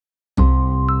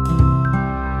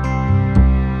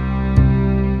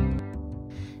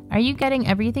Are you getting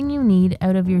everything you need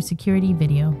out of your security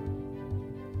video?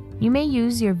 You may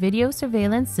use your video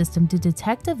surveillance system to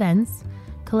detect events,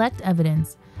 collect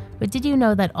evidence, but did you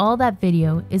know that all that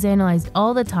video is analyzed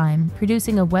all the time,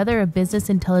 producing a weather of business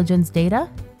intelligence data?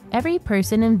 Every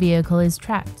person and vehicle is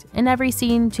tracked, and every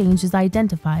scene change is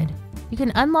identified. You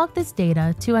can unlock this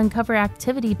data to uncover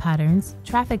activity patterns,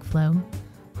 traffic flow,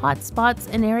 hotspots,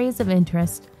 and areas of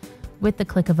interest with the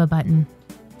click of a button.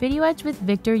 VideoEdge with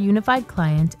Victor Unified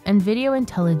Client and Video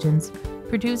Intelligence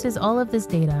produces all of this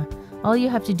data. All you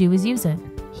have to do is use it.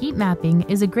 Heat mapping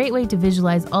is a great way to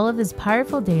visualize all of this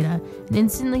powerful data and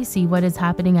instantly see what is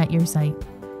happening at your site.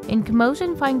 In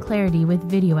Commotion, find clarity with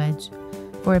VideoEdge.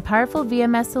 For a powerful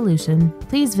VMS solution,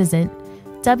 please visit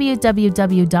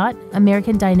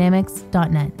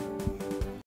www.americandynamics.net.